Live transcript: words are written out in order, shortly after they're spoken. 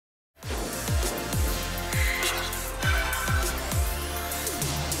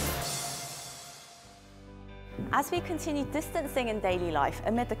As we continue distancing in daily life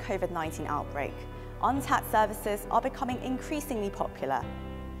amid the COVID-19 outbreak, Untact services are becoming increasingly popular.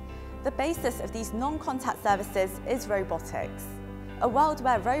 The basis of these non-contact services is robotics. A world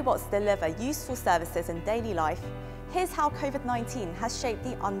where robots deliver useful services in daily life, here's how COVID-19 has shaped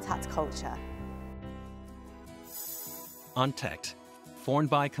the Untact culture. Untact. Formed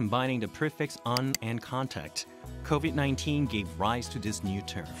by combining the prefix un and contact, COVID-19 gave rise to this new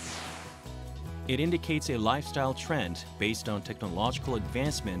term. It indicates a lifestyle trend based on technological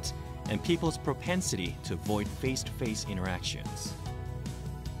advancement and people's propensity to avoid face-to-face interactions.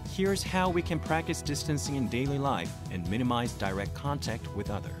 Here's how we can practice distancing in daily life and minimize direct contact with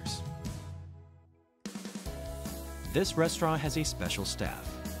others. This restaurant has a special staff.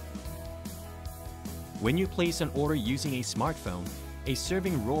 When you place an order using a smartphone, a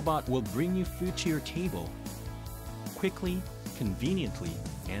serving robot will bring you food to your table quickly, conveniently,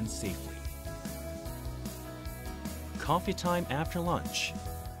 and safely. Coffee time after lunch.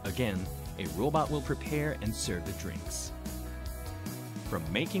 Again, a robot will prepare and serve the drinks. From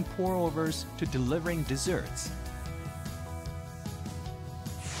making pour-overs to delivering desserts.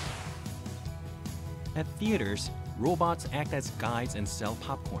 At theaters, robots act as guides and sell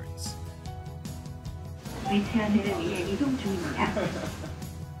popcorns.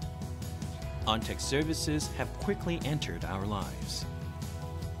 Untact services have quickly entered our lives.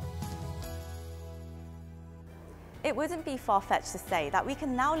 It wouldn't be far-fetched to say that we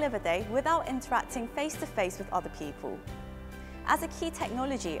can now live a day without interacting face-to-face with other people. As a key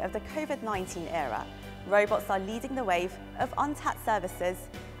technology of the COVID-19 era, robots are leading the wave of Untact services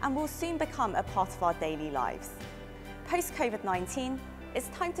and will soon become a part of our daily lives. Post-COVID-19, it's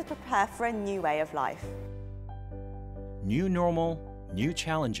time to prepare for a new way of life. New normal, new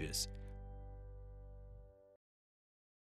challenges.